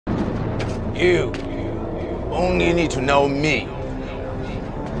You only need to know me.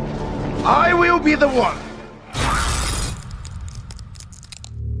 I will be the one.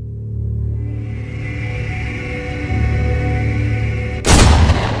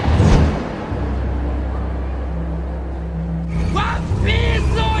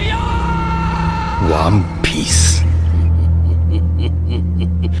 One Piece.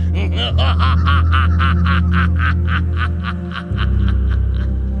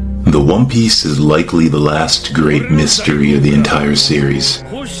 The One Piece is likely the last great mystery of the entire series.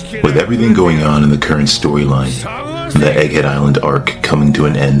 With everything going on in the current storyline, the Egghead Island arc coming to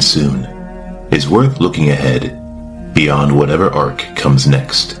an end soon, it's worth looking ahead, beyond whatever arc comes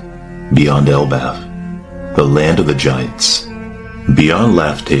next, beyond Elbaf, the land of the giants, beyond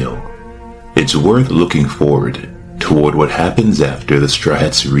Laugh Tale. It's worth looking forward toward what happens after the Straw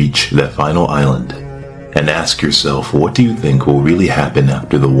Hats reach that final island, and ask yourself, what do you think will really happen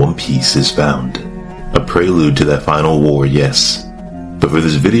after the One Piece is found? A prelude to that final war, yes, but for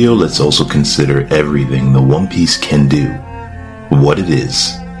this video let's also consider everything the One Piece can do, what it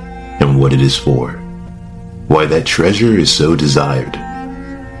is, and what it is for. Why that treasure is so desired,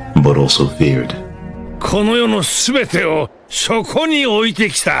 but also feared.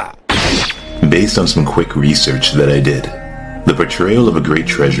 Based on some quick research that I did, the portrayal of a great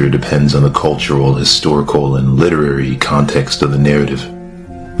treasure depends on the cultural, historical, and literary context of the narrative.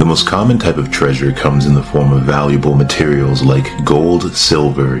 The most common type of treasure comes in the form of valuable materials like gold,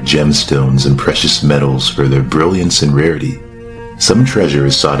 silver, gemstones, and precious metals for their brilliance and rarity. Some treasure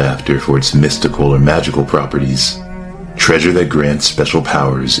is sought after for its mystical or magical properties. Treasure that grants special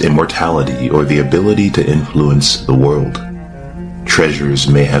powers, immortality, or the ability to influence the world. Treasures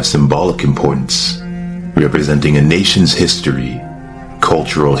may have symbolic importance, representing a nation's history,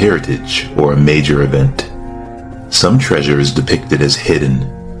 cultural heritage, or a major event. Some treasure is depicted as hidden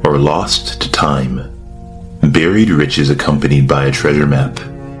or lost to time. Buried riches accompanied by a treasure map,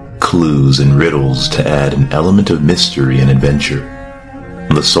 clues and riddles to add an element of mystery and adventure.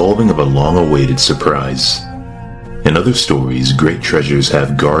 The solving of a long-awaited surprise. In other stories, great treasures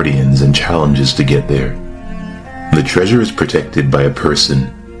have guardians and challenges to get there. The treasure is protected by a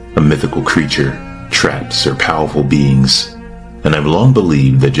person, a mythical creature, traps, or powerful beings, and I've long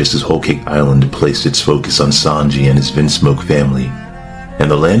believed that just as Whole Cake Island placed its focus on Sanji and his Vinsmoke family,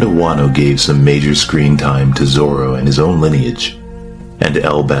 and the land of Wano gave some major screen time to Zoro and his own lineage, and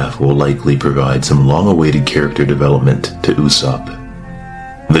Elbaf will likely provide some long-awaited character development to Usopp.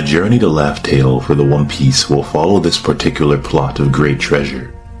 The journey to Laugh Tale for the One Piece will follow this particular plot of great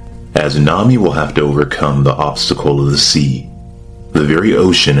treasure, as Nami will have to overcome the obstacle of the sea. The very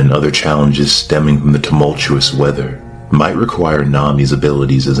ocean and other challenges stemming from the tumultuous weather might require Nami's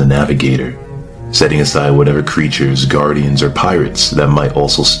abilities as a navigator, setting aside whatever creatures, guardians, or pirates that might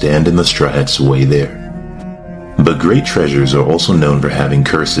also stand in the Straw Hats' way there. But great treasures are also known for having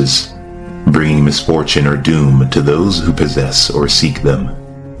curses, bringing misfortune or doom to those who possess or seek them.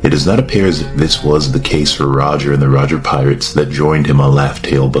 It does not appear as if this was the case for Roger and the Roger Pirates that joined him on Laugh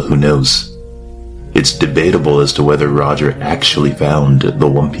Tale, but who knows? It's debatable as to whether Roger actually found the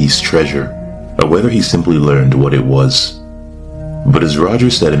One Piece treasure, or whether he simply learned what it was. But as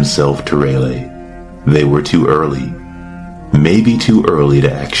Roger said himself to Rayleigh, they were too early. Maybe too early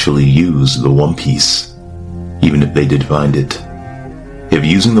to actually use the One Piece, even if they did find it. If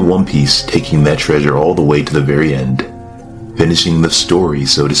using the One Piece, taking that treasure all the way to the very end, finishing the story,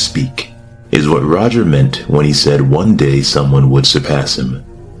 so to speak, is what Roger meant when he said one day someone would surpass him.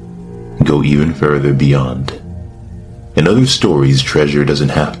 Go even further beyond. In other stories, treasure doesn't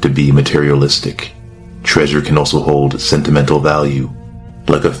have to be materialistic. Treasure can also hold sentimental value,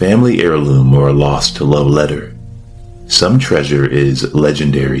 like a family heirloom or a lost love letter. Some treasure is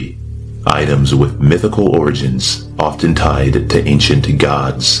legendary, items with mythical origins, often tied to ancient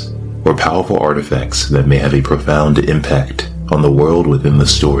gods, or powerful artifacts that may have a profound impact on the world within the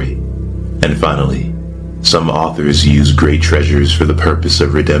story. And finally, some authors use great treasures for the purpose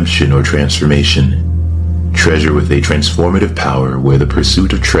of redemption or transformation. Treasure with a transformative power where the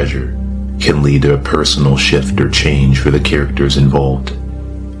pursuit of treasure can lead to a personal shift or change for the characters involved.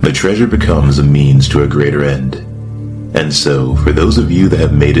 The treasure becomes a means to a greater end. And so, for those of you that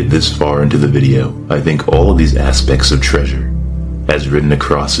have made it this far into the video, I think all of these aspects of treasure, as written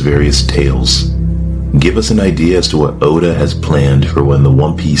across various tales, give us an idea as to what Oda has planned for when the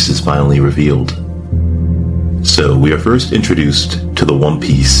One Piece is finally revealed. So, we are first introduced to the One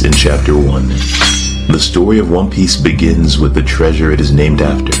Piece in Chapter 1. The story of One Piece begins with the treasure it is named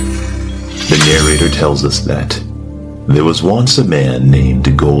after. The narrator tells us that there was once a man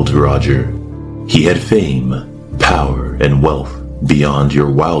named Gold Roger. He had fame, power, and wealth, beyond your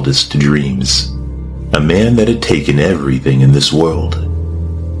wildest dreams. A man that had taken everything in this world.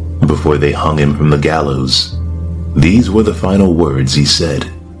 Before they hung him from the gallows, these were the final words he said.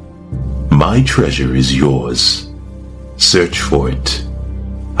 "My treasure is yours. Search for it.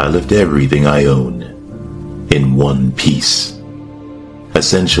 I left everything I own in one piece."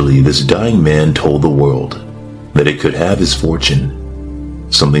 Essentially, this dying man told the world that it could have his fortune,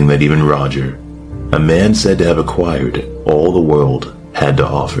 something that even Roger, a man said to have acquired all the world had to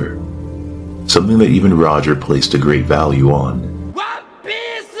offer, something that even Roger placed a great value on.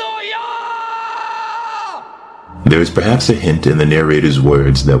 There is perhaps a hint in the narrator's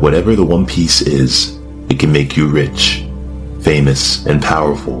words that whatever the One Piece is, it can make you rich, famous, and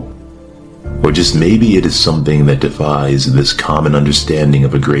powerful. Or just maybe it is something that defies this common understanding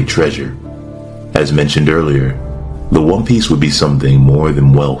of a great treasure. As mentioned earlier, the One Piece would be something more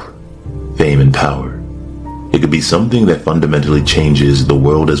than wealth, fame, and power. It could be something that fundamentally changes the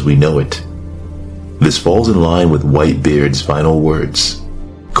world as we know it. This falls in line with Whitebeard's final words,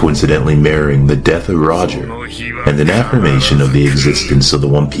 coincidentally mirroring the death of Roger and an affirmation of the existence of the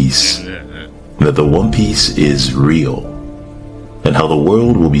One Piece, that the One Piece is real, and how the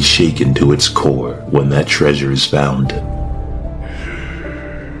world will be shaken to its core when that treasure is found.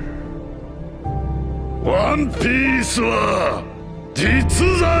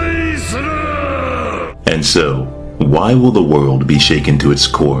 And so, why will the world be shaken to its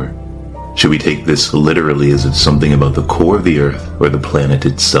core? Should we take this literally as it's something about the core of the Earth or the planet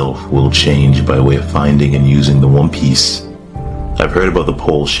itself will change by way of finding and using the One Piece? I've heard about the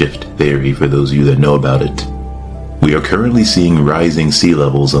pole shift theory for those of you that know about it. We are currently seeing rising sea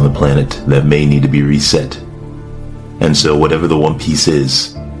levels on the planet that may need to be reset. And so whatever the One Piece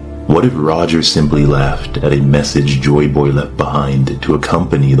is, what if Roger simply laughed at a message Joy Boy left behind to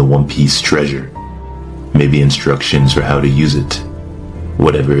accompany the One Piece treasure? Maybe instructions for how to use it.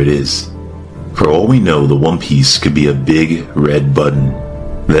 Whatever it is. For all we know, the One Piece could be a big red button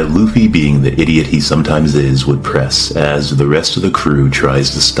that Luffy, being the idiot he sometimes is, would press as the rest of the crew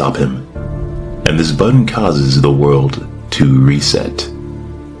tries to stop him. And this button causes the world to reset.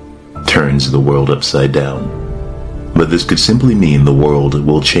 Turns the world upside down. But this could simply mean the world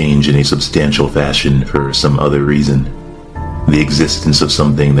will change in a substantial fashion for some other reason. The existence of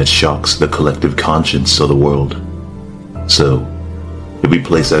something that shocks the collective conscience of the world. So, if we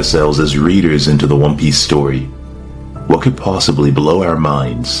place ourselves as readers into the One Piece story, what could possibly blow our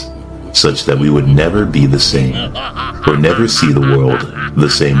minds such that we would never be the same, or never see the world the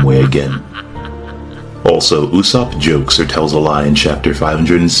same way again? Also, Usopp jokes or tells a lie in chapter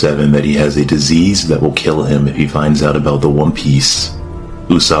 507 that he has a disease that will kill him if he finds out about the One Piece.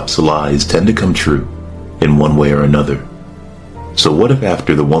 Usopp's lies tend to come true, in one way or another. So what if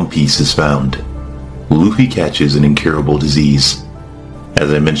after the One Piece is found, Luffy catches an incurable disease?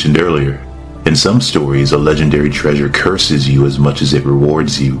 As I mentioned earlier, in some stories a legendary treasure curses you as much as it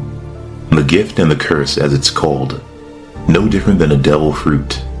rewards you. The gift and the curse, as it's called, no different than a devil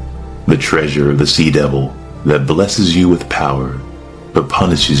fruit, the treasure of the sea devil that blesses you with power, but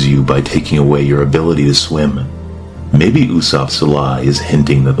punishes you by taking away your ability to swim. Maybe Usopp's lie is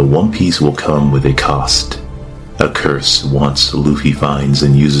hinting that the One Piece will come with a cost, a curse once Luffy finds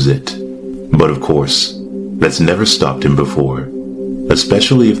and uses it. But of course, that's never stopped him before.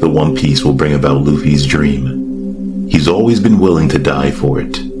 Especially if the One Piece will bring about Luffy's dream. He's always been willing to die for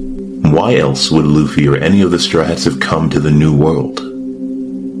it. Why else would Luffy or any of the Straw Hats have come to the New World?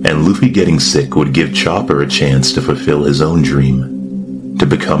 And Luffy getting sick would give Chopper a chance to fulfill his own dream, to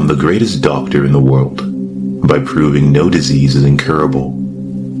become the greatest doctor in the world, by proving no disease is incurable.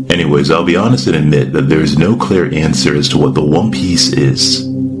 Anyways, I'll be honest and admit that there is no clear answer as to what the One Piece is,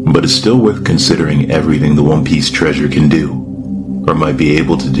 but it's still worth considering everything the One Piece treasure can do, or might be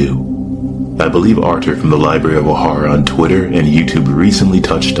able to do. I believe Arthur from the Library of Ohara on Twitter and YouTube recently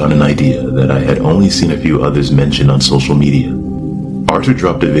touched on an idea that I had only seen a few others mention on social media. Arthur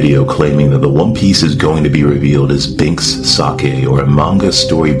dropped a video claiming that the One Piece is going to be revealed as Binks Sake, or a manga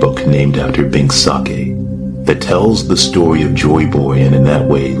storybook named after Binks Sake, that tells the story of Joy Boy and in that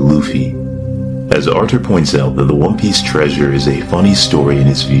way Luffy. As Arthur points out, that the One Piece treasure is a funny story in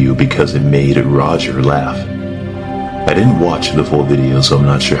his view because it made Roger laugh. I didn't watch the full video, so I'm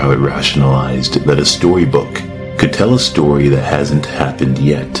not sure how it rationalized that a storybook could tell a story that hasn't happened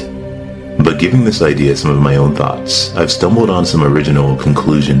yet. But giving this idea some of my own thoughts, I've stumbled on some original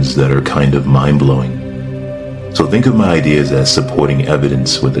conclusions that are kind of mind-blowing. So think of my ideas as supporting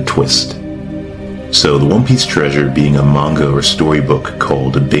evidence with a twist. So the One Piece treasure being a manga or storybook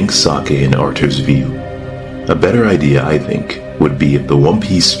called Binks Sake in Arthur's view. A better idea, I think, would be if the One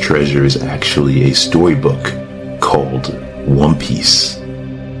Piece treasure is actually a storybook called One Piece.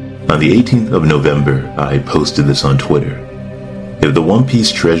 On the 18th of November, I posted this on Twitter. If the One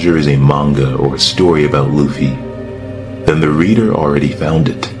Piece treasure is a manga or a story about Luffy, then the reader already found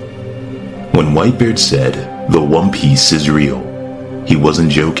it. When Whitebeard said, "The One Piece is real," he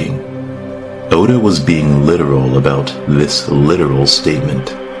wasn't joking. Oda was being literal about this literal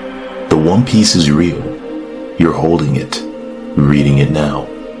statement. The One Piece is real. You're holding it, reading it now.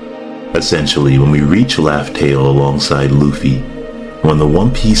 Essentially, when we reach Laugh Tale alongside Luffy, when the One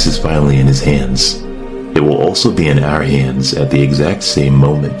Piece is finally in his hands, it will also be in our hands at the exact same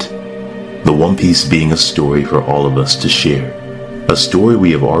moment. The One Piece being a story for all of us to share. A story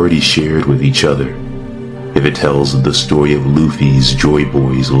we have already shared with each other, if it tells the story of Luffy's Joy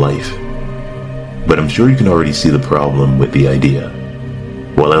Boy's life. But I'm sure you can already see the problem with the idea.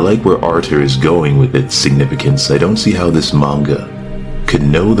 While I like where Arthur is going with its significance, I don't see how this manga could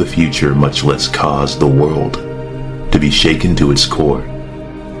know the future, much less cause the world to be shaken to its core.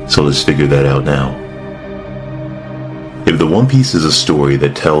 So let's figure that out now. If the One Piece is a story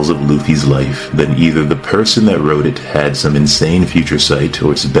that tells of Luffy's life, then either the person that wrote it had some insane future sight,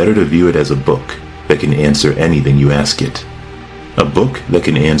 or it's better to view it as a book that can answer anything you ask it. A book that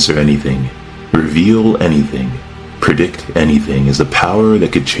can answer anything, reveal anything, predict anything is a power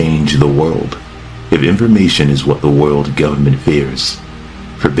that could change the world. If information is what the world government fears,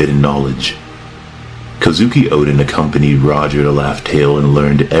 forbidden knowledge. Kozuki Oden accompanied Roger to Laugh Tale and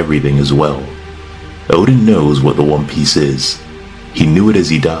learned everything as well. Oden knows what the One Piece is. He knew it as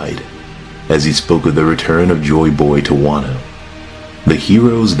he died, as he spoke of the return of Joy Boy to Wano, the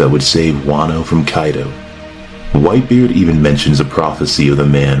heroes that would save Wano from Kaido. Whitebeard even mentions a prophecy of the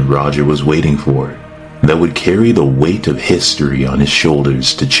man Roger was waiting for, that would carry the weight of history on his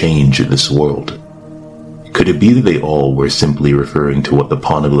shoulders to change this world. Could it be that they all were simply referring to what the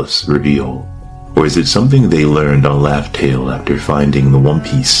poneglyphs reveal? Or is it something they learned on Laugh Tale after finding the One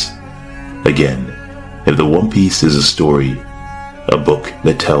Piece? Again, if the One Piece is a story, a book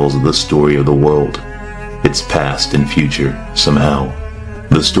that tells the story of the world, its past and future, somehow,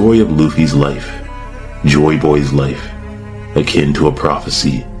 the story of Luffy's life, Joy Boy's life, akin to a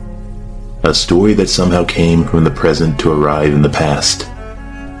prophecy, a story that somehow came from the present to arrive in the past,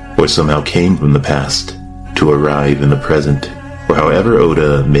 or somehow came from the past to arrive in the present, or however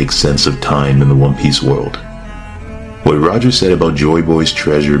Oda makes sense of time in the One Piece world. What Roger said about Joy Boy's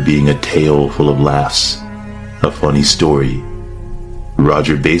treasure being a tale full of laughs, a funny story,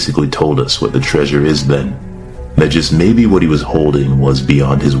 Roger basically told us what the treasure is then, that just maybe what he was holding was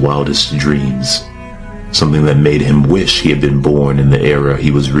beyond his wildest dreams, something that made him wish he had been born in the era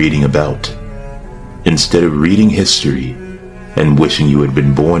he was reading about. Instead of reading history and wishing you had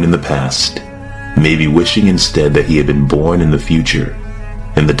been born in the past, maybe wishing instead that he had been born in the future,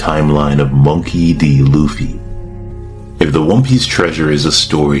 in the timeline of Monkey D. Luffy. If the One Piece treasure is a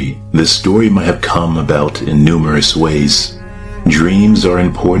story, this story might have come about in numerous ways. Dreams are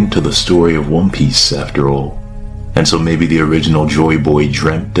important to the story of One Piece, after all. And so maybe the original Joy Boy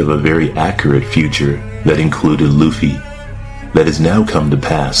dreamt of a very accurate future that included Luffy, that has now come to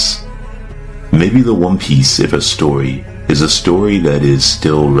pass. Maybe the One Piece, if a story, is a story that is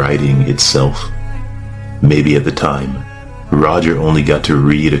still writing itself. Maybe at the time, Roger only got to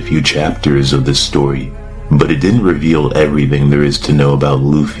read a few chapters of this story, but it didn't reveal everything there is to know about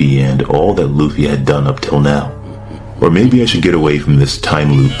Luffy and all that Luffy had done up till now. Or maybe I should get away from this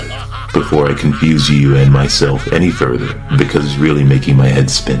time loop before I confuse you and myself any further, because it's really making my head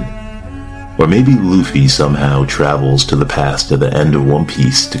spin. Or maybe Luffy somehow travels to the past at the end of One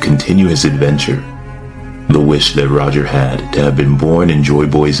Piece to continue his adventure. The wish that Roger had to have been born in Joy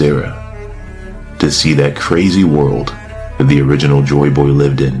Boy's era, to see that crazy world that the original Joy Boy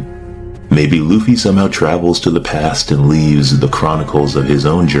lived in. Maybe Luffy somehow travels to the past and leaves the chronicles of his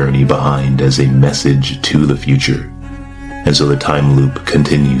own journey behind as a message to the future. And so the time loop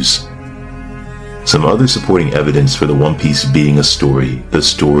continues. Some other supporting evidence for the One Piece being a story, the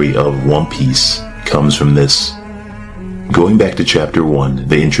story of One Piece, comes from this. Going back to chapter 1,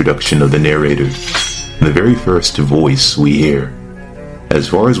 the introduction of the narrator, the very first voice we hear. As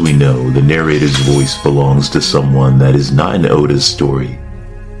far as we know, the narrator's voice belongs to someone that is not in Oda's story.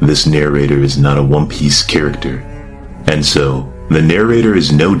 This narrator is not a One Piece character. And so, the narrator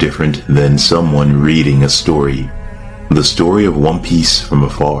is no different than someone reading a story. The story of One Piece from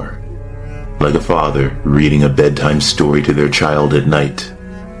afar. Like a father reading a bedtime story to their child at night,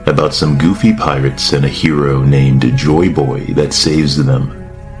 about some goofy pirates and a hero named Joy Boy that saves them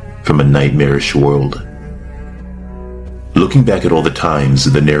from a nightmarish world. Looking back at all the times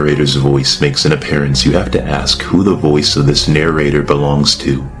the narrator's voice makes an appearance, you have to ask who the voice of this narrator belongs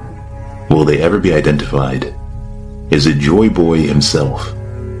to. Will they ever be identified? Is it Joy Boy himself?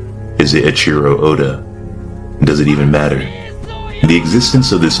 Is it Ichiro Oda? Does it even matter? The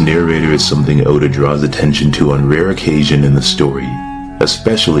existence of this narrator is something Oda draws attention to on rare occasion in the story,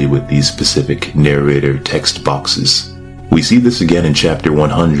 especially with these specific narrator text boxes. We see this again in Chapter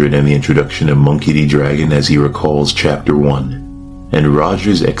 100 and the introduction of Monkey D. Dragon as he recalls Chapter 1, and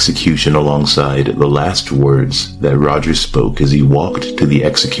Roger's execution alongside the last words that Roger spoke as he walked to the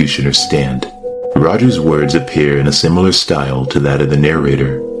executioner's stand. Roger's words appear in a similar style to that of the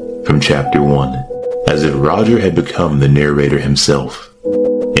narrator from Chapter 1, as if Roger had become the narrator himself.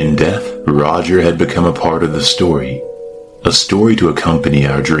 In death, Roger had become a part of the story, a story to accompany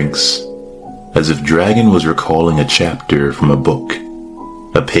our drinks, as if Dragon was recalling a chapter from a book,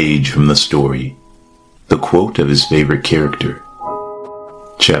 a page from the story, the quote of his favorite character.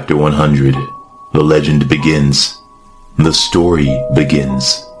 Chapter 100, the legend begins, the story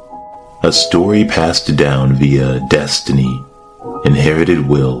begins. A story passed down via destiny, inherited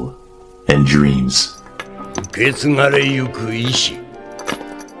will, and dreams.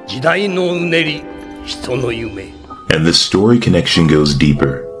 And the story connection goes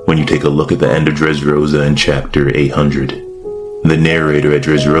deeper when you take a look at the end of Dressrosa in Chapter 800. The narrator at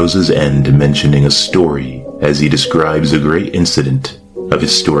Dressrosa's end mentioning a story as he describes a great incident of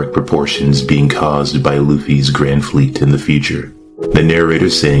historic proportions being caused by Luffy's Grand Fleet in the future. The narrator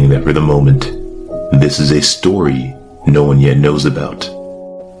saying that for the moment, this is a story no one yet knows about.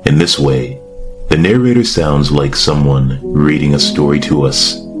 In this way, the narrator sounds like someone reading a story to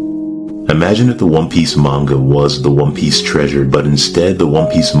us. Imagine if the One Piece manga was the One Piece treasure, but instead the One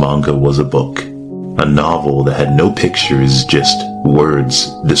Piece manga was a book. A novel that had no pictures, just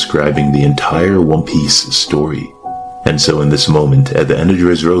words describing the entire One Piece story. And so in this moment, at the end of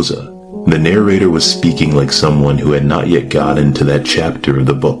Dressrosa, the narrator was speaking like someone who had not yet gotten to that chapter of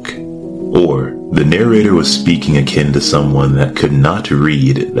the book. Or, the narrator was speaking akin to someone that could not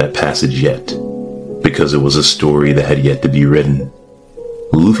read that passage yet, because it was a story that had yet to be written.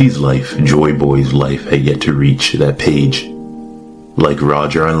 Luffy's life, Joy Boy's life, had yet to reach that page. Like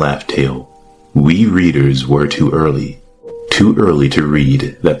Roger on Laugh Tale, we readers were too early to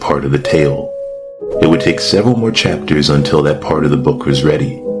read that part of the tale. It would take several more chapters until that part of the book was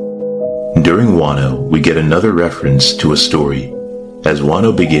ready. During Wano, we get another reference to a story, as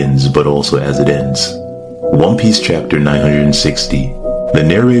Wano begins but also as it ends. One Piece Chapter 960, the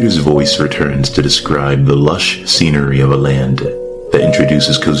narrator's voice returns to describe the lush scenery of a land that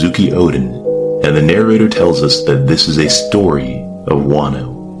introduces Kozuki Oden, and the narrator tells us that this is a story of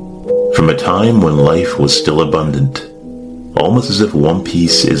Wano, from a time when life was still abundant, almost as if One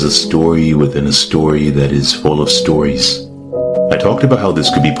Piece is a story within a story that is full of stories. I talked about how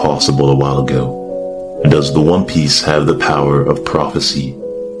this could be possible a while ago. Does the One Piece have the power of prophecy,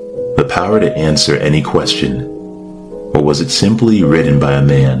 the power to answer any question, or was it simply written by a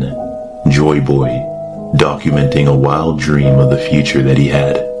man, Joy Boy, documenting a wild dream of the future that he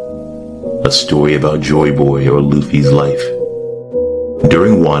had? A story about Joy Boy or Luffy's life.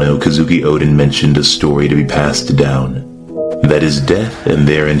 During Wano, Kozuki Oden mentioned a story to be passed down, that his death and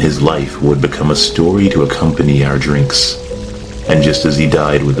therein his life would become a story to accompany our drinks. And just as he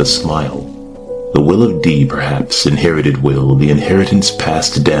died with a smile, the will of D, perhaps, inherited will, the inheritance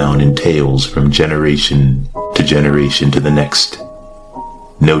passed down in tales from generation to the next.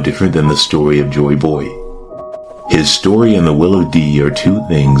 No different than the story of Joy Boy. His story and the will of D are two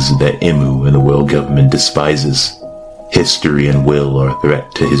things that Imu and the world government despises. History and will are a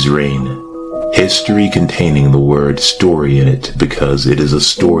threat to his reign. History containing the word story in it because it is a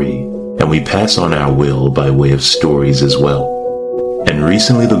story, and we pass on our will by way of stories as well. And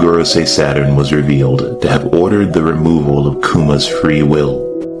recently the Gorosei Saturn was revealed to have ordered the removal of Kuma's free will.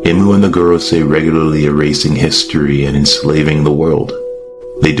 Imu and the Gorosei regularly erasing history and enslaving the world.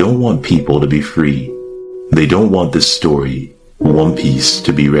 They don't want people to be free. They don't want this story, One Piece,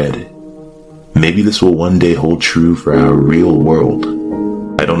 to be read. Maybe this will one day hold true for our real world.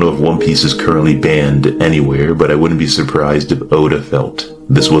 I don't know if One Piece is currently banned anywhere, but I wouldn't be surprised if Oda felt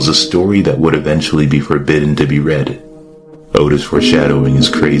this was a story that would eventually be forbidden to be read. Oda's foreshadowing is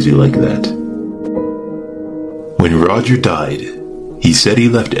crazy like that. When Roger died, he said he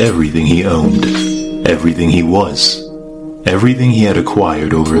left everything he owned, everything he was, everything he had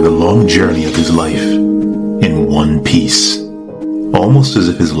acquired over the long journey of his life, in one piece. Almost as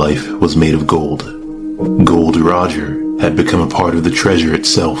if his life was made of gold. Gold Roger had become a part of the treasure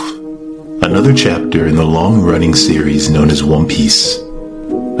itself. Another chapter in the long-running series known as One Piece.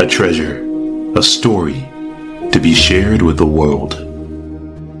 A treasure, a story, to be shared with the world.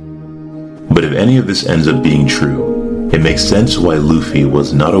 But if any of this ends up being true, it makes sense why Luffy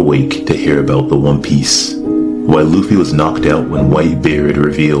was not awake to hear about the One Piece. Why Luffy was knocked out when Whitebeard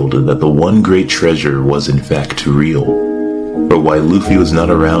revealed that the one great treasure was in fact real. Or why Luffy was not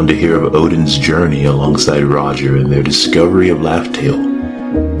around to hear of Oden's journey alongside Roger and their discovery of Laugh Tale.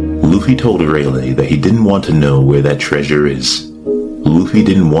 Luffy told Rayleigh that he didn't want to know where that treasure is. Luffy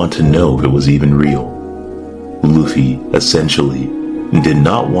didn't want to know if it was even real. Luffy, essentially, did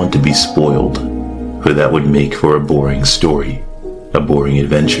not want to be spoiled, for that would make for a boring story, a boring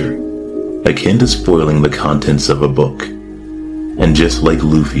adventure, akin to spoiling the contents of a book. And just like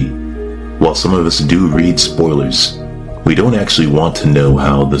Luffy, while some of us do read spoilers, we don't actually want to know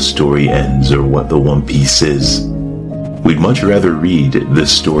how the story ends or what the One Piece is. We'd much rather read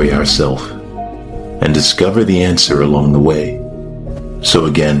this story ourselves and discover the answer along the way. So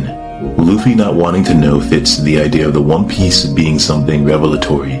again, Luffy not wanting to know fits the idea of the One Piece being something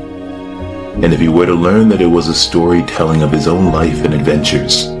revelatory. And if he were to learn that it was a story telling of his own life and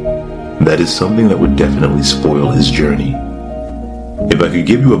adventures, that is something that would definitely spoil his journey. If I could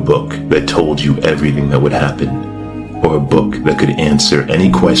give you a book that told you everything that would happen, or a book that could answer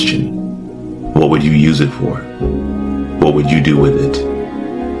any question, what would you use it for? What would you do with it?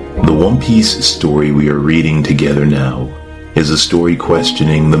 The One Piece story we are reading together now is a story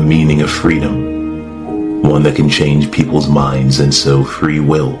questioning the meaning of freedom, one that can change people's minds and so free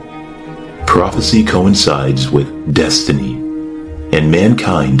will. Prophecy coincides with destiny, and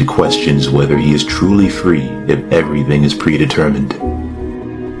mankind questions whether he is truly free if everything is predetermined.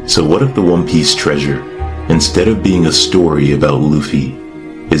 So what if the One Piece treasure, instead of being a story about Luffy,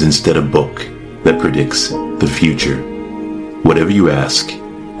 is instead a book that predicts the future? Whatever you ask,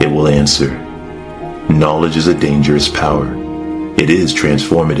 it will answer. Knowledge is a dangerous power. It is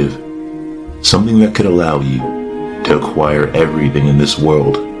transformative, something that could allow you to acquire everything in this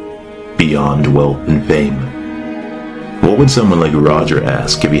world, beyond wealth and fame. What would someone like Roger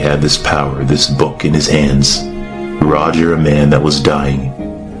ask if he had this power, this book in his hands? Roger, a man that was dying.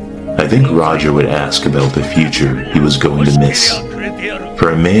 I think Roger would ask about the future he was going to miss.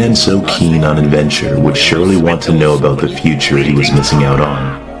 For a man so keen on adventure would surely want to know about the future he was missing out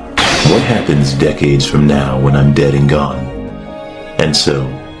on. What happens decades from now when I'm dead and gone? And so,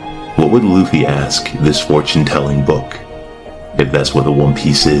 what would Luffy ask this fortune-telling book, if that's what the One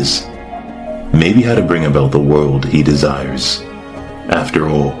Piece is? Maybe how to bring about the world he desires. After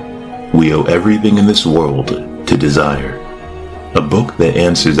all, we owe everything in this world to desire. A book that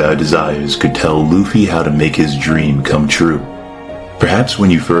answers our desires could tell Luffy how to make his dream come true. Perhaps when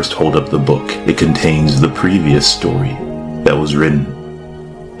you first hold up the book, it contains the previous story that was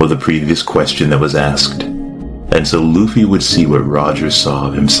written, or the previous question that was asked, and so Luffy would see what Roger saw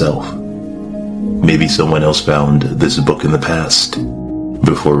of himself. Maybe someone else found this book in the past,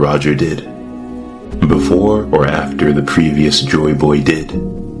 before Roger did, before or after the previous Joy Boy did.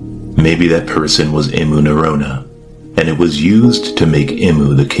 Maybe that person was Imu Nerona, and it was used to make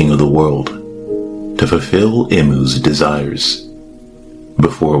Imu the king of the world, to fulfill Imu's desires,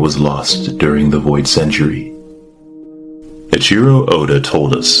 before it was lost during the Void Century. Ichiro Oda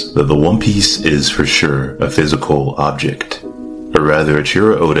told us that the One Piece is for sure a physical object, or rather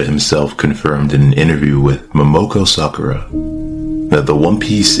Ichiro Oda himself confirmed in an interview with Momoko Sakura that the One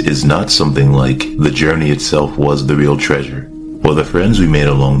Piece is not something like the journey itself was the real treasure, or the friends we made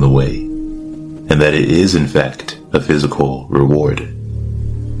along the way, and that it is in fact a physical reward.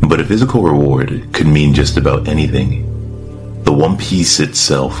 But a physical reward could mean just about anything. The One Piece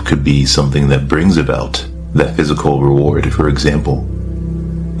itself could be something that brings about that physical reward, for example,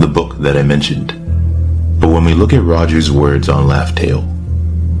 the book that I mentioned. But when we look at Roger's words on Laugh Tale,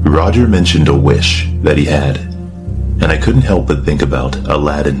 Roger mentioned a wish that he had, and I couldn't help but think about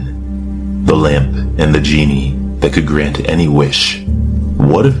Aladdin, the lamp and the genie that could grant any wish.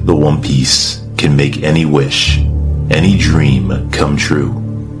 What if the One Piece can make any wish, any dream come true?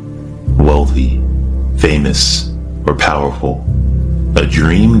 Wealthy, famous, or powerful, a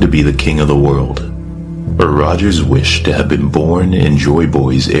dream to be the king of the world, or Roger's wish to have been born in Joy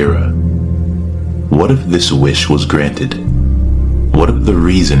Boy's era. What if this wish was granted? What if the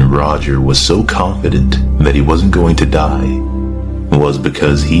reason Roger was so confident that he wasn't going to die was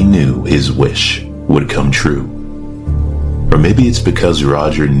because he knew his wish would come true? Or maybe it's because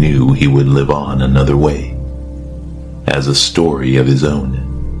Roger knew he would live on another way, as a story of his own.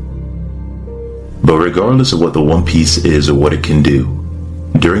 But regardless of what the One Piece is or what it can do,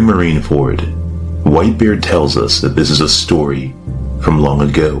 during Marineford, Whitebeard tells us that this is a story from long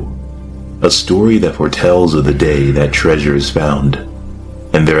ago, a story that foretells of the day that treasure is found,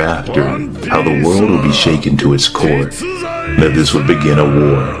 and thereafter how the world will be shaken to its core, that this would begin a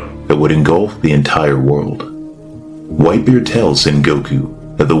war that would engulf the entire world. Whitebeard tells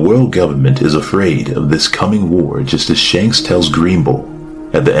Sengoku that the world government is afraid of this coming war just as Shanks tells Greenbull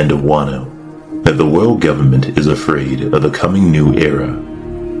at the end of Wano that the world government is afraid of the coming new era,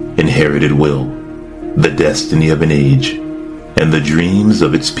 inherited will, the destiny of an age, and the dreams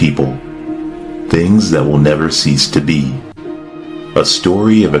of its people, things that will never cease to be. A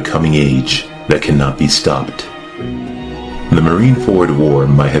story of a coming age that cannot be stopped. The Marineford War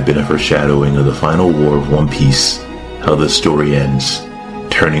might have been a foreshadowing of the final war of One Piece, how the story ends,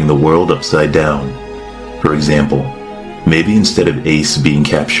 turning the world upside down. For example, maybe instead of Ace being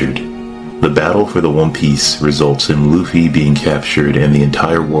captured, the battle for the One Piece results in Luffy being captured and the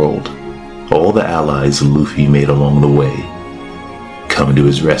entire world, all the allies Luffy made along the way, come to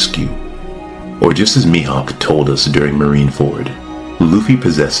his rescue. Or just as Mihawk told us during Marineford, Luffy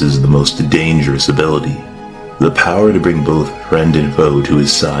possesses the most dangerous ability, the power to bring both friend and foe to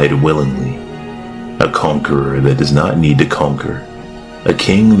his side willingly. A conqueror that does not need to conquer, a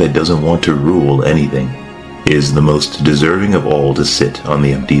king that doesn't want to rule anything, is the most deserving of all to sit on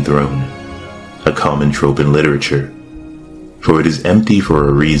the empty throne. A common trope in literature, for it is empty for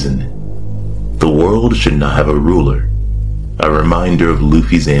a reason. The world should not have a ruler, a reminder of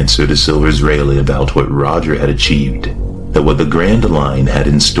Luffy's answer to Silver's Rayleigh about what Roger had achieved, that what the Grand Line had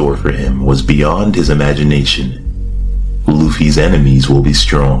in store for him was beyond his imagination. Luffy's enemies will be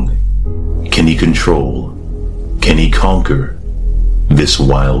strong. Can he control? Can he conquer this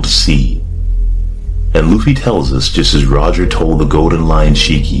wild sea? And Luffy tells us, just as Roger told the Golden Lion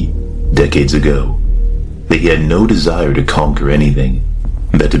Shiki decades ago, that he had no desire to conquer anything,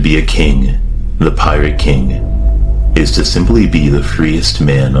 that to be a king, the Pirate King, is to simply be the freest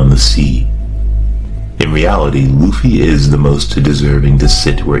man on the sea. In reality, Luffy is the most deserving to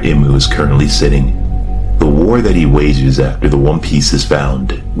sit where Imu is currently sitting. The war that he wages after the One Piece is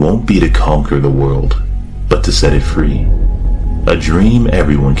found won't be to conquer the world, but to set it free. A dream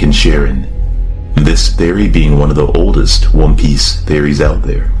everyone can share in. This theory being one of the oldest One Piece theories out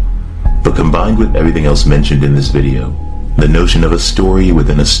there. But combined with everything else mentioned in this video, the notion of a story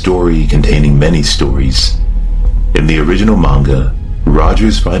within a story containing many stories. In the original manga,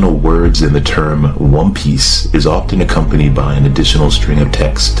 Roger's final words in the term One Piece is often accompanied by an additional string of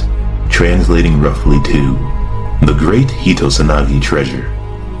text, translating roughly to the Great Hitosanagi Treasure.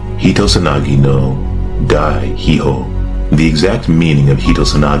 Hitosanagi no Dai Hiho. The exact meaning of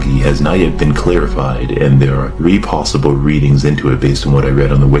Hitosanagi has not yet been clarified, and there are 3 possible readings into it based on what I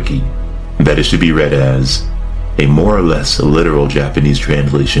read on the wiki. That it should be read as a more or less literal Japanese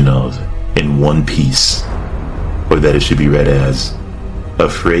translation of in one piece, or that it should be read as a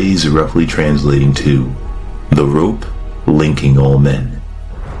phrase roughly translating to the rope linking all men,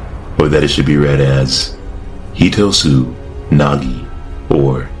 or that it should be read as Hitosu Nagi,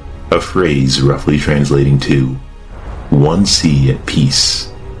 or a phrase roughly translating to one sea at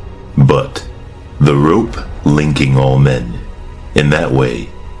peace, but the rope linking all men. In that way,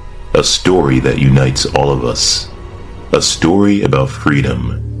 a story that unites all of us, a story about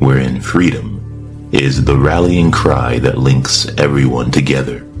freedom, wherein freedom is the rallying cry that links everyone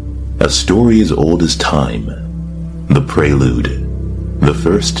together. A story as old as time, the prelude, the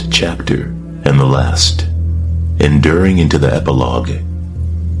first chapter, and the last, enduring into the epilogue.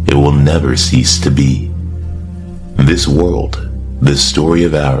 It will never cease to be. This world, this story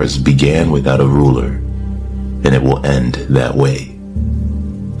of ours, began without a ruler, and it will end that way.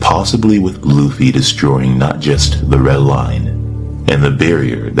 Possibly with Luffy destroying not just the Red Line, and the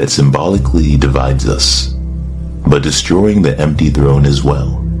barrier that symbolically divides us, but destroying the empty throne as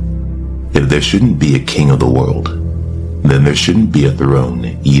well. If there shouldn't be a king of the world, then there shouldn't be a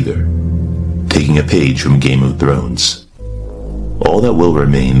throne either. Taking a page from Game of Thrones, all that will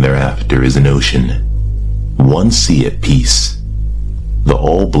remain thereafter is an ocean, one sea at peace, the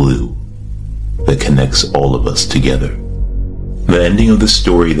all blue that connects all of us together. The ending of the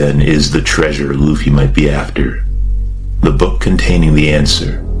story then is the treasure Luffy might be after, the book containing the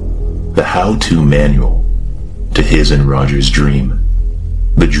answer, the how-to manual to his and Roger's dream.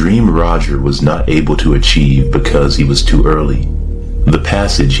 The dream Roger was not able to achieve because he was too early, the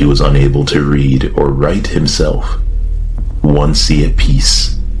passage he was unable to read or write himself. One sea at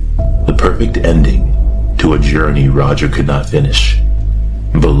peace, the perfect ending to a journey Roger could not finish,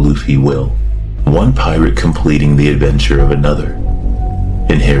 but Luffy will. One pirate completing the adventure of another,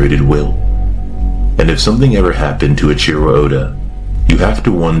 inherited will. And if something ever happened to Ichiro Oda, you have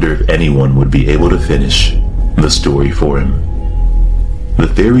to wonder if anyone would be able to finish the story for him. The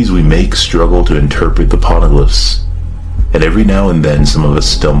theories we make struggle to interpret the poneglyphs, and every now and then some of us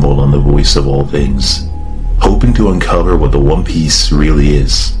stumble on the voice of all things, hoping to uncover what the One Piece really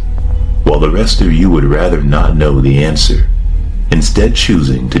is, while the rest of you would rather not know the answer. instead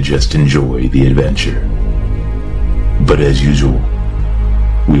choosing to just enjoy the adventure. But as usual,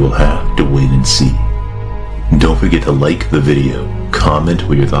 we will have to wait and see. Don't forget to like the video, comment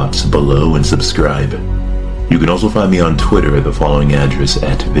with your thoughts below, and subscribe. You can also find me on Twitter at the following address,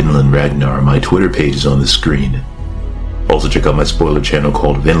 @VinlandRagnar. My Twitter page is on the screen. Also check out my spoiler channel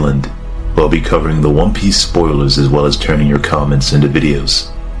called Vinland, where I'll be covering the One Piece spoilers as well as turning your comments into videos.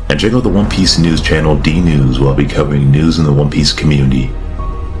 And check out the One Piece news channel D-News, where I'll be covering news in the One Piece community.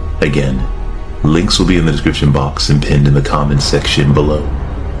 Again, links will be in the description box and pinned in the comments section below.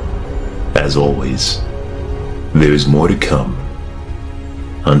 As always, there is more to come.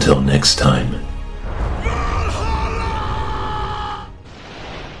 Until next time.